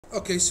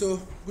Okay, so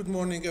good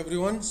morning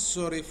everyone.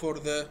 Sorry for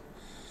the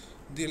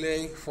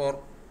delay for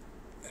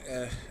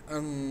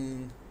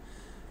unpleasant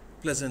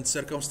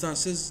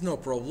circumstances. No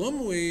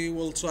problem. We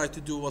will try to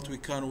do what we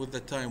can with the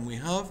time we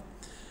have.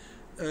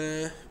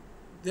 There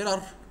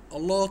are a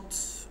lot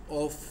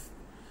of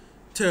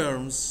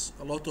terms,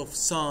 a lot of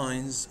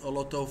signs, a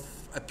lot of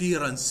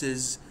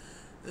appearances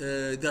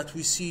that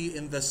we see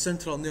in the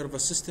central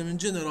nervous system in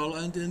general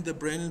and in the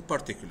brain in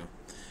particular.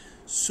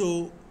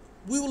 So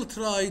we will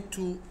try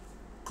to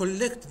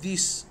collect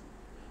these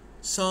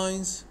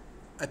signs,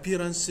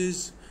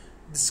 appearances,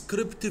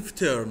 descriptive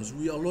terms.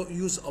 We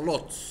use a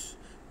lot.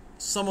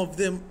 Some of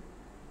them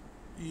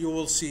you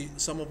will see,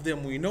 some of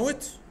them we know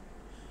it,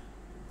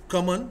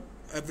 common,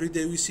 every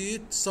day we see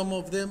it. Some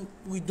of them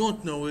we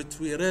don't know it,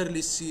 we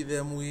rarely see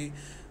them, we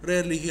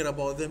rarely hear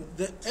about them.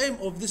 The aim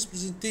of this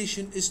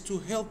presentation is to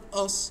help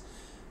us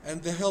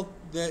and help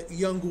the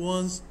young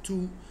ones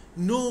to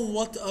know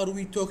what are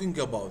we talking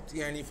about.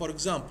 Yani, for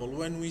example,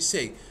 when we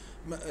say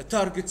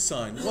target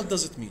sign, what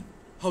does it mean?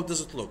 How does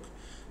it look?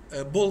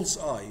 Bull's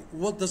eye,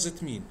 what does it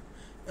mean?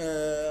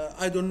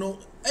 I don't know,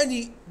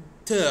 any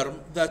term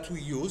that we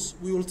use,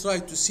 we will try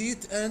to see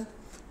it and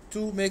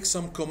to make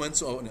some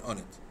comments on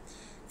it.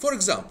 For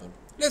example,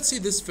 let's see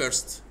this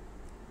first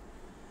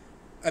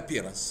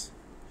appearance.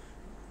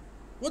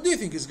 What do you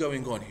think is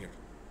going on here?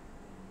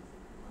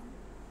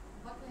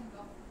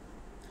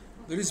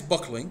 There is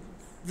buckling.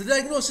 The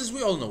diagnosis,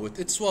 we all know it.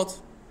 It's what?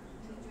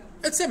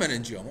 It's a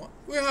meningioma.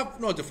 We have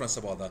no difference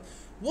about that.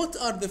 What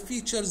are the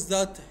features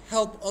that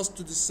help us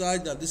to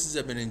decide that this is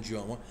a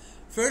meningioma?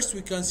 First,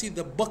 we can see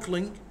the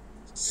buckling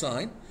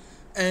sign,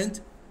 and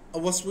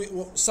what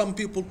some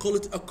people call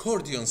it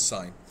accordion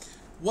sign.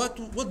 What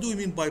do we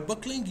mean by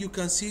buckling? You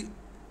can see,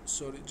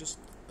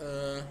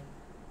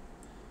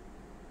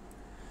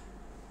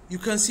 you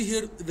can see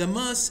here the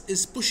mass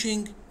is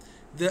pushing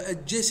the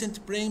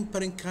adjacent brain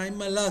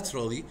parenchyma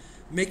laterally,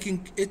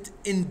 making it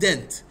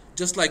indent.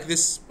 Just like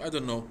this, I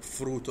don't know,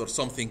 fruit or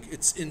something,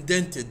 it's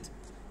indented,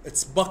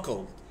 it's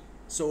buckled.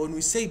 So when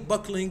we say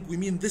buckling, we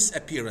mean this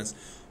appearance.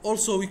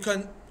 Also, we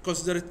can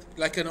consider it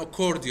like an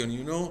accordion,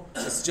 you know,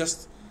 it's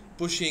just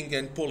pushing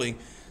and pulling.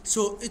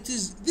 So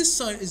this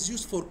sign is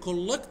used for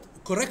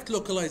correct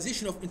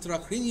localization of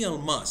intracranial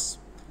mass,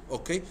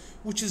 okay,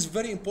 which is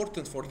very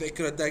important for the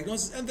accurate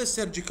diagnosis and the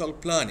surgical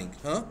planning,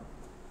 huh?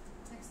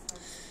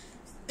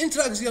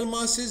 Intraaxial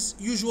masses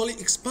usually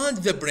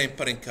expand the brain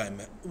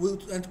parenchyma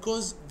and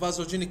cause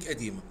vasogenic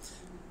edema.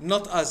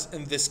 Not as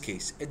in this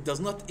case. It does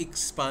not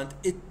expand,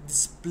 it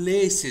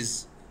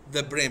displaces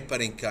the brain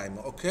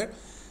parenchyma, okay?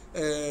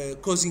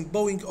 Causing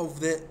bowing of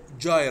the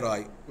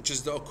gyri, which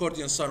is the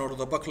accordion sign or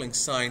the buckling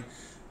sign,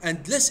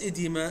 and less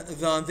edema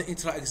than the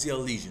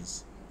intraaxial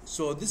lesions.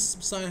 So this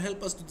sign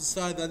helps us to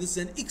decide that this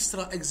is an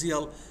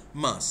extraaxial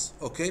mass,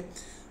 okay?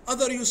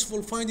 Other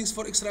useful findings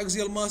for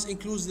extraaxial mass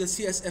includes the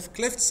CSF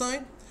cleft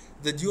sign,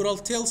 the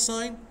dural tail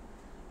sign.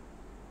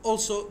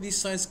 Also, these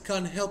signs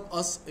can help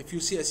us, if you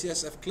see a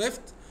CSF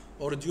cleft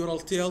or a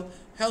dural tail,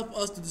 help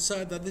us to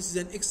decide that this is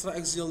an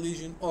extraaxial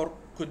lesion or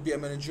could be a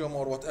meningioma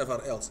or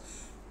whatever else.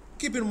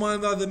 Keep in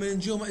mind that the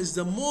meningioma is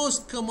the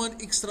most common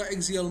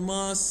extraaxial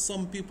mass.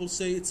 Some people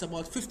say it's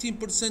about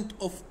 15%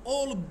 of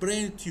all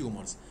brain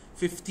tumors.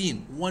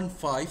 15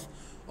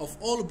 of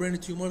all brain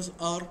tumors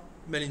are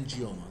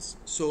meningiomas.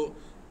 So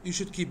you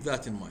should keep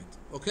that in mind,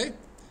 okay?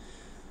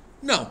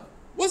 Now,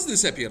 what's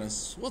this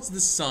appearance? What's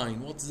this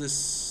sign? What's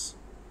this?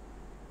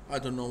 I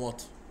don't know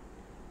what.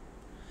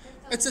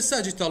 It's a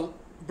sagittal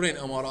brain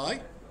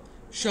MRI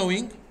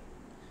showing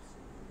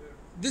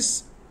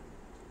this,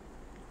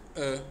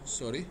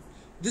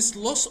 this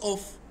loss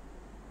of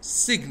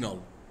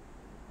signal,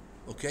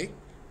 okay?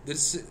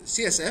 There's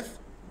CSF,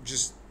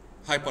 just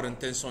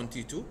hyperintense on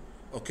T2,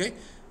 okay?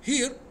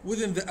 Here,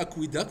 within the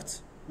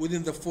aqueduct,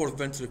 within the fourth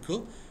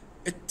ventricle,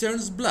 it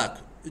turns black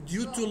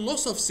due to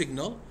loss of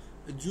signal,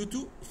 due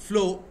to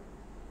flow,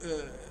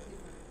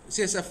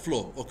 CSF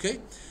flow, okay?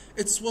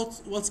 It's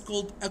what's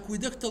called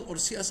aqueductal or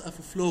CSF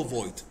flow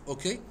void,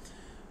 okay?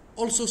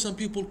 Also, some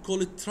people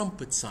call it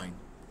trumpet sign.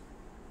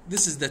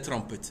 This is the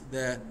trumpet,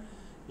 the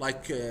I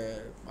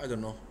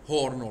don't know,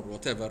 horn or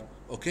whatever,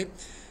 okay?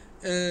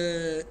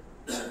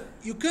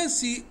 You can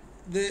see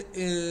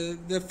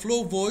the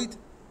flow void,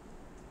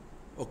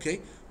 okay,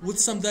 with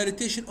some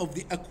dilatation of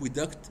the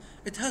aqueduct.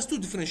 It has two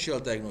differential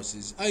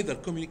diagnoses, either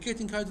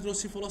communicating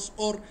hydrocephalus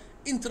or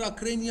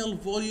intracranial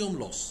volume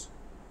loss.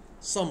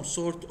 Some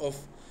sort of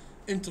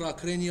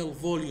intracranial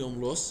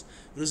volume loss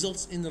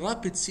results in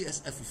rapid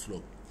CSF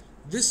flow.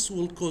 This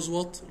will cause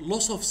what?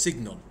 Loss of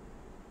signal.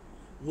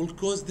 Will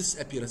cause this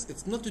appearance.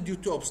 It's not due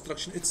to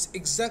obstruction, it's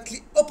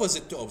exactly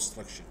opposite to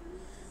obstruction.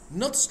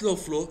 Not slow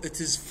flow,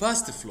 it is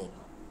fast flow.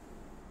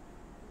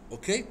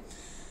 Okay?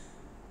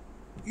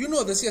 You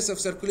know the CSF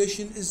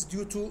circulation is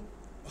due to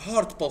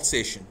heart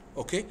pulsation,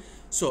 okay?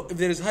 So if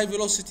there is high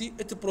velocity,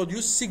 it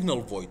produces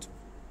signal void.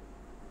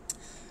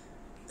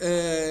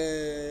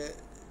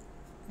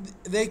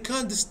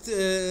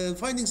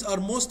 Findings are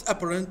most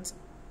apparent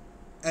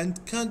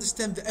and can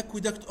distend the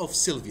aqueduct of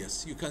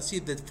Sylvius. You can see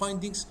the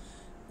findings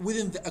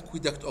within the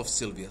aqueduct of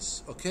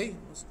Sylvius. Okay,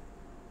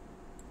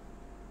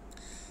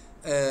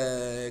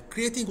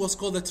 creating what's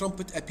called the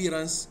trumpet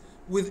appearance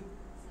with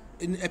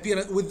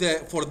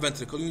the fourth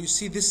ventricle. You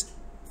see this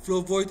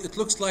flow void, it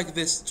looks like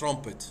this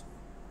trumpet.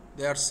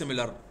 They are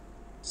similar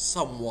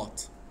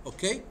somewhat.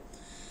 Okay,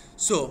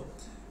 so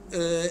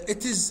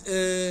it is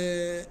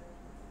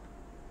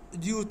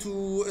due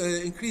to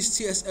increased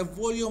CSF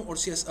volume or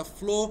CSF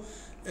flow,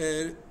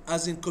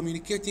 as in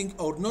communicating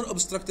or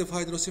non-obstructive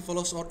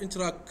hydrocephalus or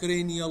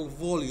intracranial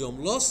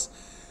volume loss.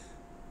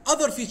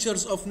 Other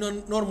features of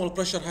normal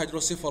pressure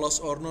hydrocephalus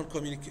or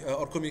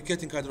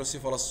communicating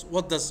hydrocephalus.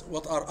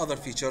 What are other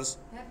features?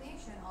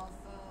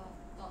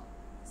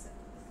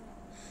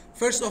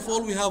 First of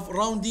all, we have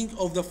rounding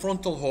of the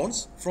frontal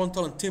horns,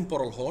 frontal and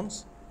temporal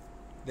horns.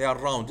 They are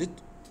rounded.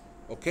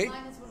 Okay.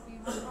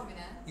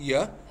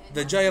 Yeah.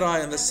 The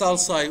gyri and the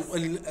sulci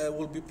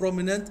will be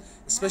prominent,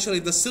 especially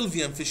the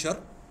Sylvian fissure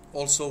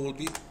also will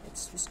be.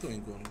 What's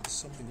going on? There's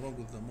something wrong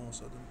with the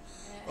mouse. I don't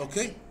know.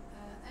 Okay.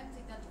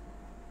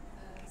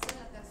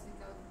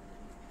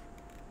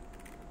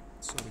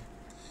 Sorry.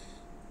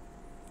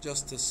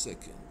 Just a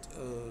second.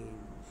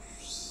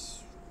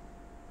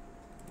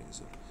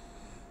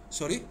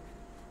 Sorry?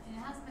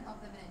 Enhancement of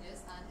the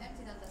meninges and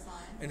empty delta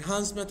sign.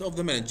 Enhancement of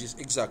the meninges,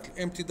 exactly.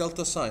 Empty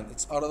delta sign.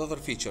 It's our other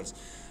features.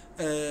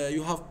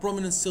 You have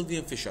prominent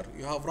Sylvian fissure.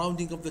 You have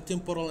rounding of the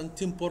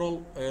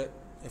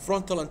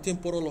frontal and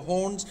temporal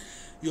horns.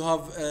 You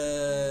have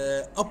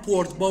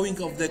upward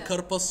bowing of the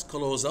corpus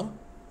callosum,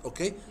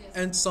 okay, yes.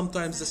 And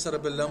sometimes the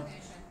cerebellum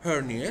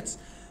herniates.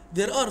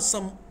 There are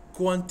some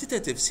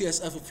quantitative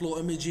CSF flow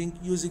imaging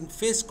using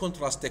phase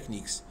contrast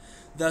techniques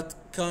that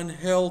can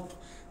help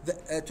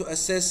to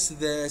assess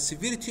the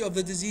severity of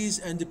the disease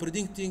and the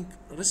predicting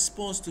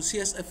response to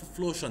CSF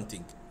flow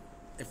shunting.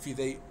 If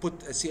they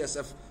put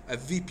a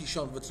VP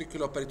shunt,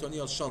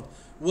 ventriculoperitoneal shunt,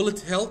 will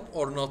it help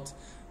or not?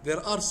 There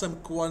are some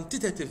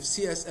quantitative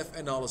CSF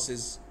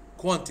analysis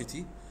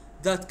quantity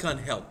that can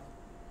help.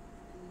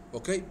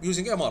 Okay,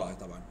 using MRI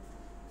طبعا.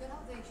 You know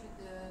they should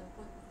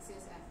put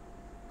CSF,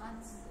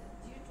 and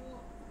due to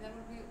there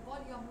will be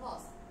volume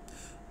loss.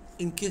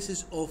 In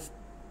cases of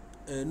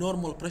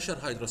normal pressure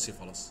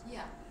hydrocephalus.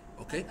 Yeah.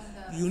 Okay,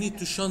 you need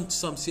to shunt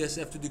some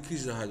CSF to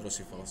decrease the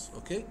hydrocephalus.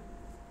 Okay,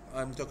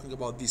 I'm talking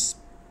about this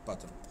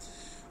pattern.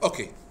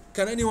 Okay,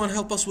 can anyone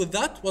help us with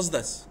that? What's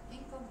this?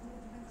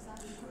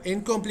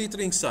 Incomplete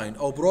ring sign,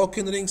 or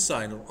broken ring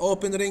sign, or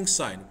open ring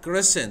sign,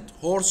 crescent,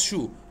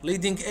 horseshoe,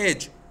 leading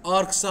edge,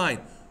 arc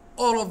sign.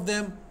 All of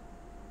them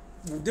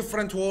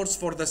different words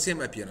for the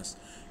same appearance.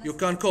 You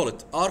can call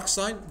it arc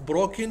sign,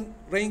 broken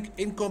ring,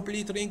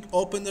 incomplete ring,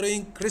 open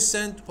ring,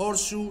 crescent,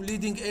 horseshoe,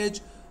 leading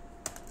edge.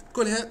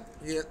 كلها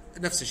هي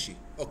نفس الشيء.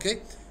 Okay,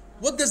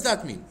 what does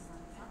that mean?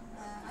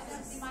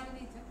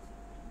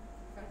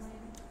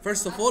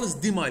 First of all, it's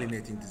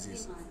demyelinating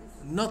disease,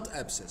 not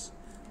abscess.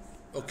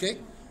 Okay,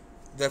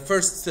 the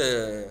first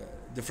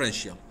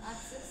differential.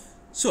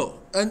 So,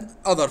 and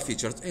other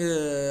features,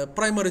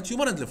 primary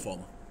tumor and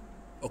lymphoma.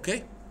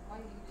 Okay,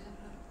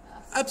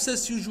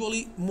 abscess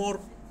usually more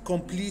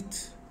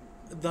complete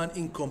than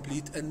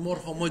incomplete and more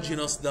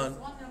homogeneous than.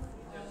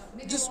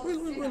 Just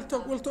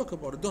we'll talk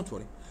about it. Don't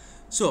worry.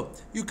 So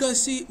you can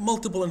see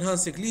multiple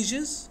enhancing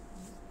lesions,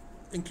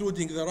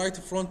 including the right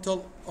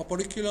frontal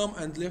operculum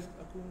and left.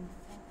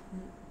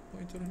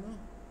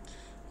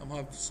 I'm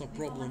having some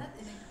problem.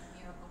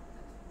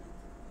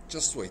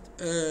 Just wait.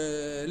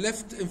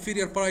 Left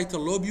inferior parietal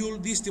lobule.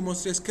 This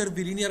demonstrates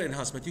curvilinear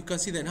enhancement. You can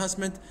see the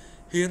enhancement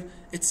here.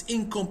 It's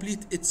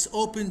incomplete. It's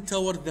open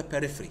toward the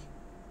periphery.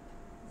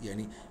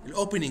 يعني the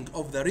opening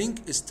of the ring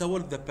is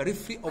toward the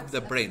periphery of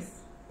the brain.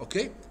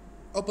 Okay,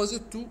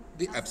 opposite to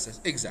the abscess.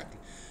 Exactly.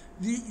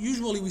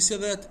 Usually we say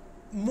that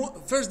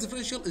first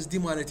differential is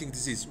demyelinating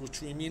disease,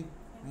 which we mean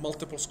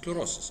multiple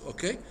sclerosis.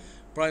 Okay,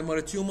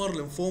 primary tumor,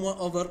 lymphoma,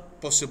 other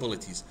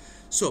possibilities.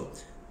 So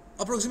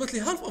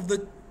approximately half of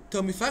the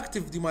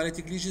tumefactive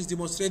demyelinating lesions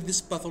demonstrate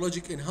this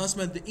pathologic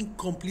enhancement, the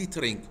incomplete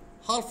ring.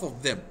 Half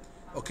of them.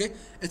 Okay,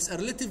 it's a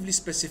relatively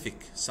specific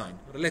sign.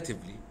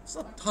 Relatively, it's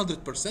not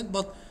 100%,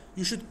 but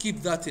you should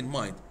keep that in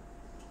mind.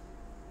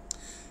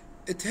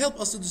 It helps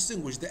us to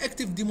distinguish the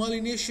active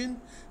demyelination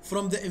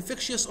from the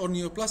infectious or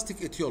neoplastic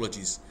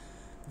etiologies.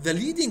 The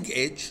leading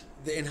edge,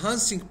 the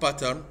enhancing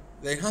pattern,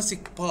 the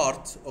enhancing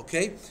part,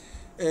 okay,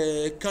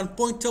 can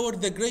point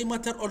toward the gray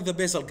matter or the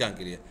basal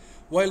ganglia,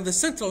 while the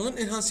central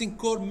non-enhancing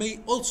core may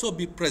also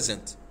be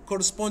present,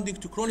 corresponding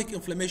to chronic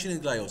inflammation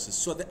and gliosis.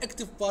 So the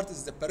active part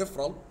is the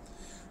peripheral,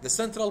 the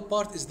central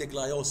part is the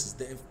gliosis,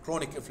 the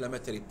chronic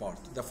inflammatory part.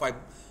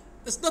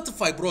 It's not a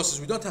fibrosis.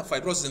 We don't have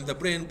fibrosis in the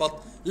brain,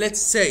 but let's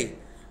say,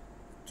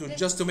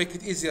 just to make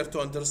it easier to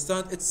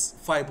understand, it's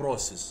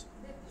fibrosis.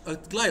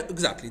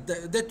 Exactly.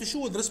 The tissue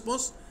with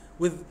response,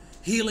 with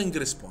healing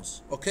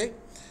response. Okay.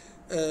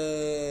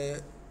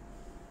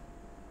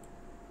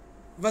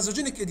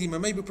 Vasogenic edema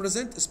may be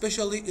present,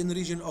 especially in the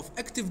region of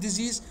active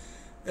disease,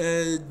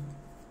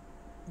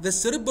 the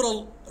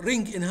cerebral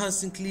ring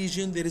enhancing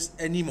lesion, there is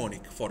a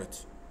mnemonic for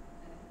it.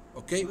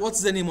 Okay,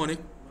 what's the mnemonic?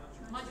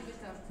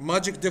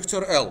 Magic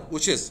Dr. L,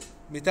 which is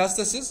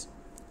metastasis,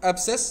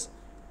 abscess,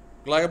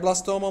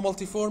 glioblastoma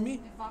multiforme,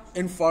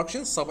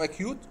 infarction,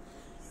 subacute,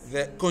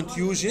 the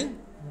contusion,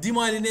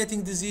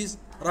 demyelinating disease,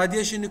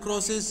 radiation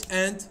necrosis,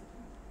 and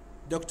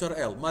Dr.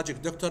 L,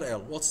 Magic Dr.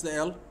 L. What's the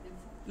L?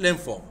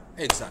 Lymphoma,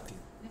 exactly.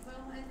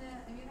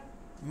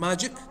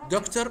 Magic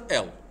Dr.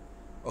 L.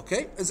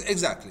 Okay,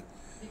 exactly.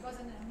 Because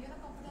an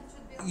immunocompetent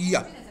should be Yeah,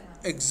 homogeneous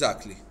enough.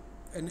 exactly.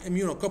 In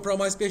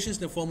immunocompromised patients,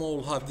 lymphoma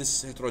will have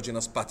this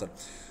heterogeneous pattern.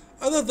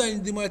 Other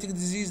than demyelinating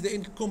disease, the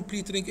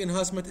incomplete ring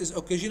enhancement is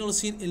occasionally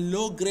seen in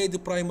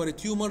low-grade primary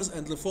tumors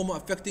and lymphoma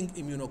affecting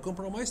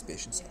immunocompromised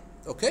patients.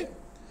 Okay?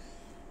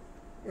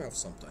 We have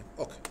some time.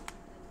 Okay.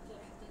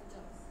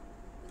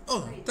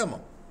 Oh,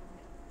 tamam.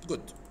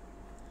 Good.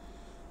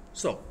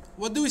 So,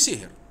 what do we see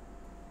here?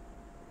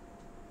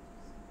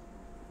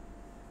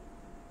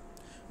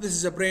 This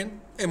is a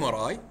brain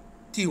MRI,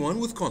 T1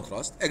 with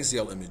contrast,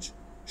 axial image,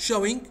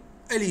 showing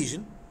a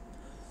lesion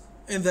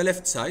in the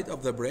left side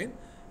of the brain.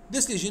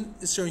 This lesion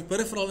is showing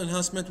peripheral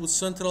enhancement with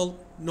central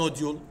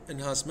nodule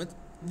enhancement.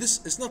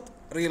 This is not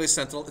really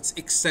central, it's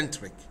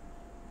eccentric.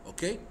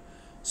 Okay?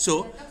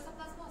 So,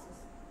 Toxoplasmosis.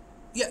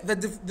 yeah,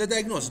 the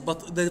diagnosis,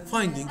 but the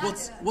finding,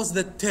 what's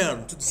the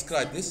term to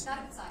describe this?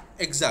 Target site.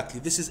 Exactly,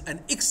 this is an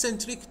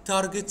eccentric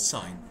target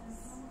sign.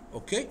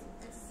 Okay?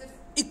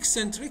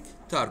 Eccentric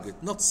target,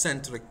 not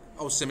centric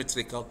or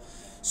symmetrical.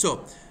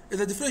 So, in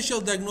the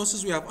differential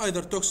diagnosis, we have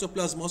either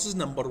toxoplasmosis,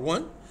 number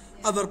one.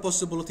 Other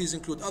possibilities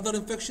include other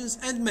infections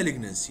and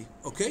malignancy.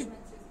 Okay?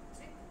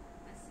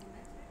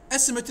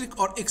 Asymmetric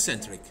or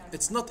eccentric.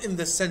 It's not in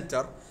the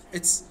center.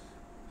 It's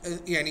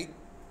yani,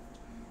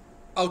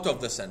 out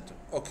of the center.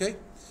 Okay?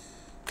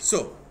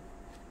 So,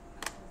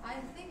 I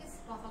think it's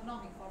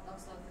pathognomic for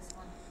dogs like this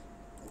one.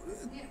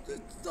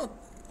 it's not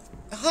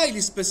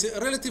highly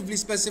specific, relatively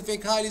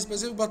specific, highly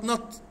specific, but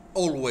not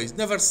always.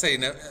 Never say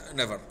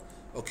never.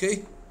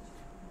 Okay?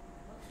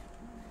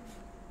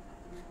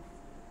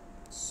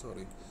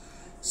 Sorry.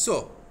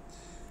 So,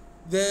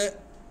 the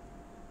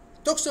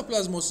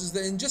toxoplasmosis,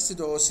 the ingested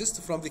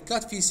oocyst from the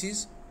cat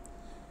feces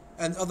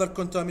and other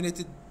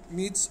contaminated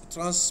meats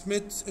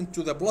transmit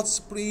into the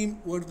bloodstream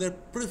where they're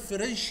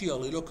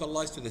preferentially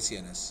localized to the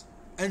CNS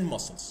and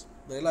muscles.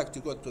 They like to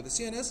go to the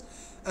CNS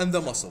and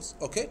the muscles,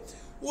 okay?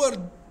 Where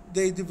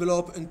they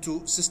develop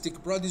into cystic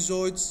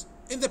bradyzoids.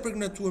 In the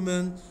pregnant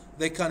women,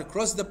 they can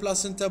cross the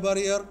placenta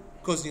barrier,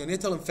 cause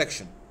neonatal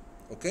infection,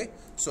 okay?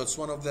 So it's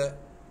one of the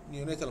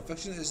neonatal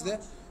infection is the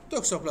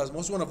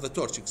toxoplasmosis, one of the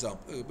torch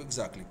example,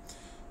 exactly,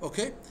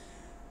 okay?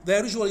 They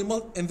are usually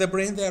in the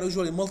brain. They are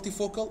usually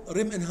multifocal,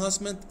 rim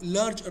enhancement,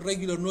 large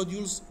irregular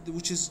nodules,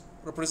 which is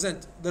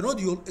represent the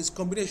nodule is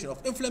combination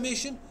of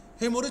inflammation,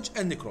 hemorrhage,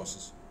 and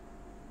necrosis.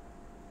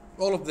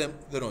 All of them,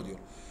 the nodule.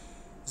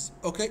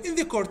 Okay, in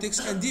the cortex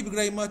and deep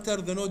gray matter,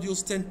 the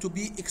nodules tend to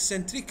be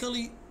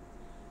eccentrically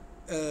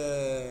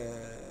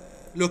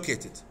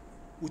located,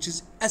 which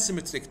is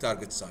asymmetric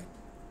target sign.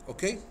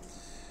 Okay.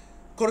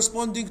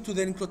 Corresponding to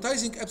the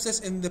necrotizing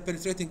abscess in the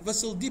penetrating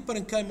vessel, deep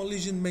parenchymal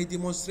lesion may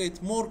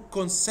demonstrate more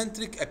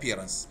concentric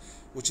appearance,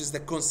 which is the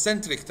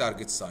concentric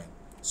target sign.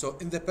 So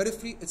in the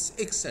periphery, it's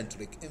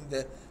eccentric. In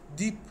the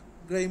deep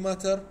gray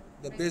matter,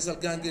 the basal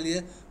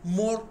ganglia,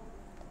 more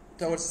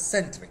towards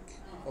centric,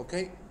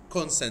 okay?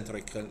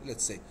 Concentric,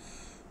 let's say,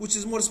 which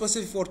is more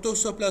specific for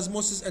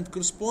toxoplasmosis and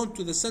correspond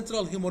to the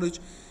central hemorrhage.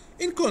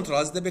 In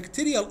contrast, the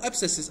bacterial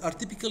abscesses are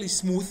typically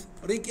smooth,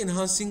 ring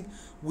enhancing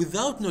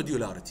without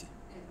nodularity.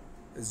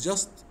 It's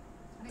just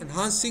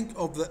enhancing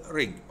of the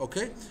ring,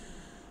 okay?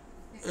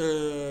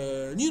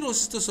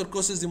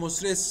 Neurocytocercosis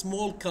demonstrates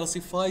small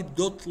calcified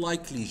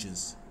dot-like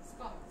lesions.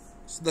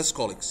 The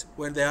scolex.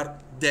 When they are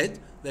dead,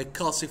 they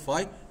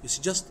calcify. It's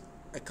just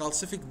a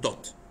calcific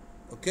dot,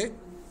 okay?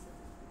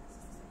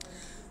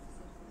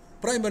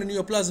 Primary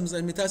neoplasms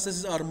and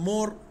metastases are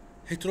more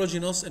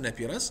heterogeneous in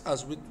appearance,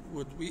 as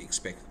would we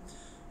expect.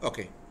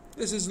 Okay,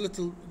 this is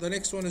little. The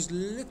next one is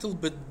little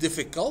bit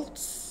difficult.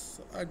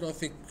 I don't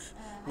think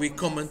we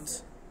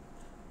comment.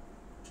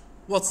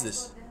 What's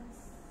this?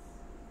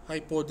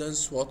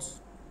 Hypodense what?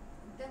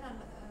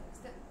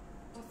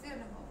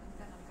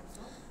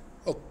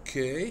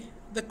 Okay,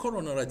 the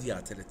corona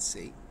radiata, let's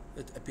say,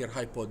 it appear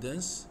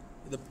hypodense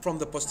from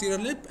the posterior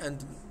lip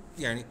and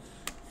yani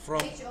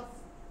from.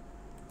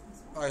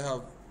 I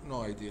have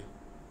no idea.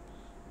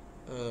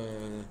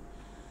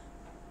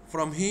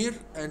 From here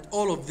and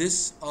all of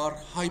this are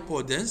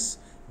hypodense,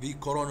 the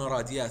corona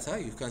radiata,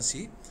 you can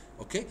see,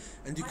 okay,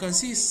 and you can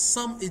see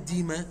some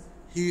edema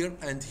here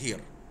and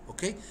here,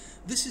 okay.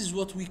 This is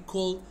what we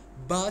call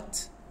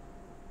bat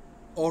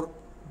or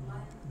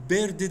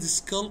bearded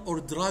skull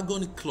or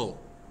dragon claw,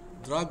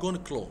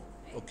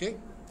 okay,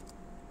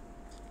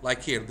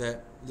 like here the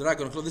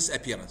dragon claw, this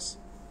appearance,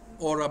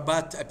 or a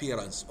bat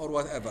appearance or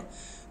whatever.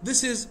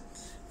 This is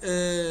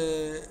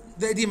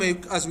the edema,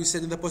 as we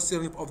said, in the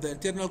posterior lip of the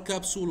internal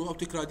capsule,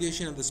 optic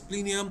radiation, and the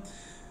splenium.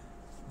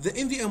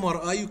 In the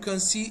MRI, you can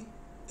see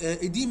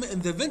edema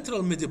in the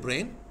ventral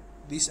midbrain,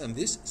 this and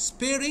this,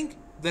 sparing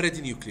the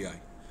red nuclei.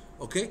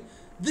 Okay,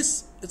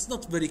 this it's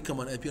not very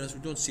common appearance. We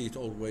don't see it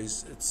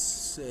always.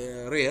 It's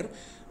rare.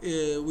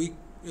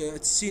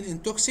 It's seen in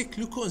toxic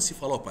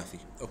leukoencephalopathy.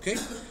 Okay,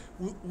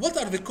 what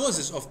are the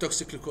causes of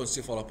toxic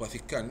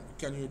leukoencephalopathy?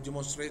 Can you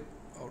demonstrate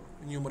or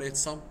enumerate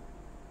some?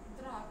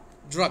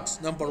 Drugs.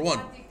 Number one.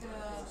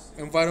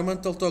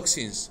 Environmental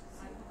toxins.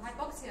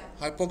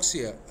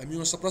 Hypoxia.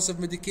 Immunosuppressive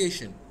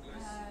medication.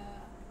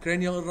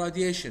 Cranial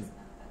irradiation.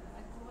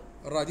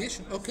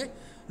 Radiation. Okay.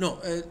 No.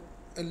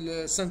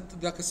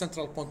 Like a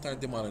central pontine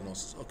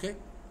demyelinosis. Okay.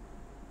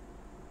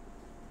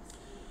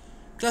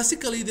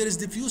 Classically, there is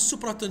diffuse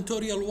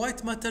supratentorial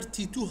white matter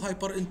T2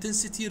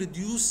 hyperintensity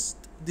reduced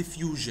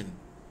diffusion.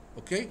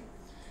 Okay.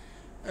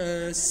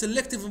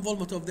 Selective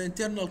involvement of the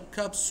internal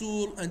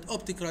capsule and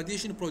optic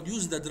radiation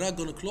produce the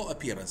dragon claw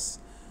appearance.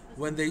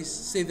 When they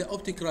say the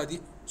optic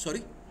radiation,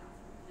 sorry?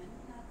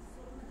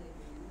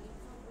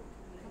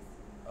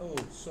 Oh,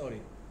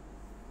 sorry.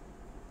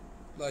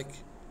 Like,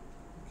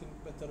 you can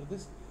better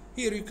this.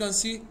 Here you can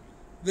see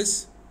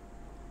this.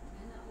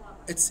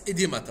 It's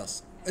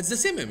edematous. It's the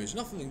same image,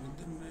 nothing.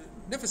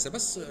 نفسها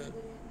بس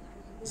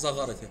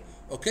صغرتها.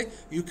 Okay,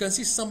 you can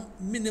see some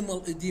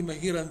minimal edema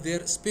here and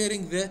there,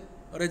 sparing the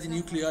red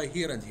nuclei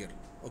here and here.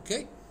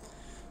 Okay,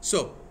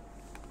 so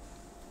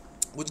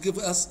which give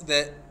us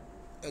the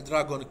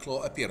dragon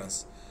claw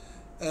appearance.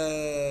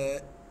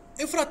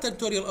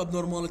 Infratentorial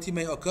abnormality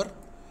may occur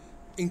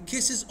in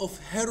cases of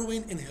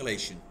heroin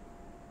inhalation.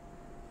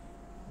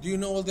 Do you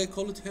know what they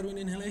call it? Heroin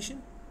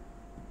inhalation?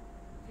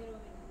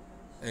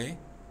 Eh?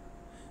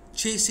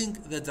 Chasing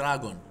the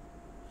dragon.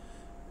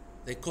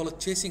 They call it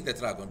chasing the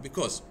dragon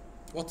because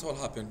what will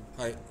happen?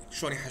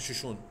 شلون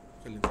يحششون.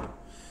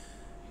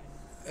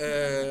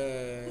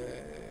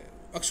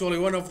 Actually,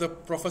 one of the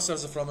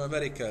professors from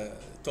America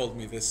told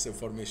me this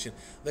information.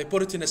 They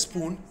put it in a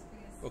spoon,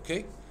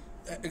 okay?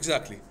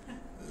 Exactly.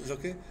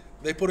 Okay?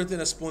 They put it in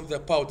a spoon, the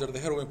powder, the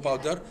heroin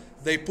powder.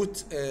 They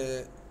put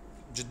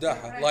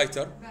جداحة,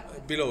 lighter,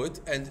 below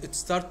it, and it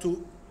starts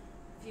to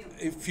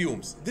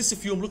fumes. This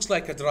fume looks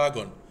like a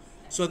dragon.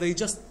 So they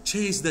just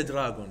chase the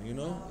dragon, you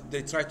know?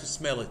 They try to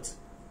smell it.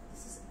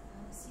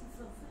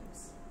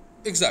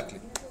 Exactly.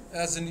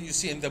 As in you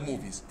see in the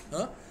movies.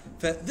 Huh?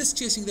 This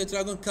chasing the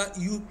dragon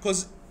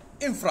cause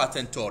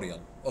infratentorial,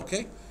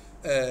 okay?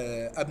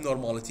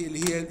 Abnormality اللي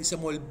هي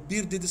يسموها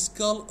البيردد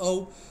سكال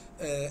أو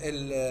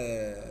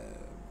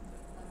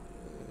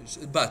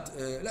البات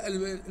لا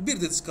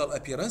البيردد سكال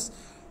appearance,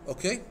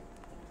 okay?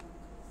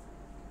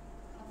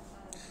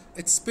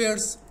 It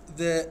spares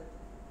the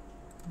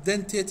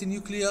dentate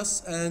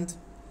nucleus and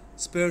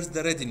spares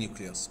the red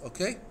nucleus.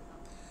 Okay,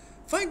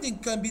 finding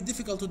can be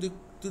difficult to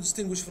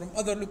distinguish from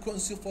other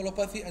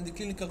leukoencephalopathy, and the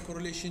clinical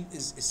correlation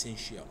is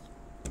essential.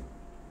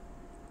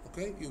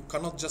 Okay, you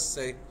cannot just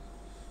say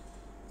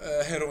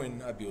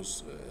heroin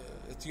abuse.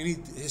 You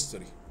need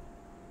history.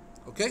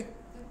 Okay.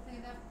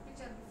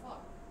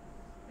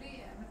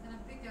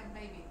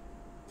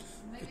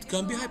 It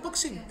can be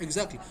hypoxia.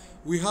 Exactly.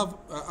 We have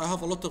I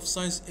have a lot of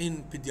science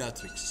in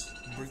pediatrics.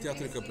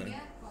 Pediatric opinion.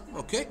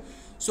 Okay,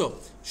 so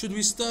should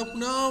we stop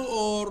now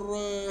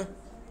or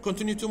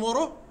continue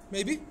tomorrow?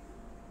 Maybe.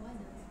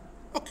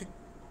 Okay,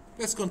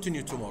 let's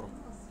continue tomorrow.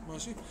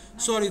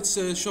 Sorry, it's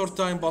a short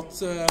time,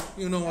 but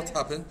you know what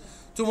happened.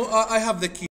 Tomorrow I have the key.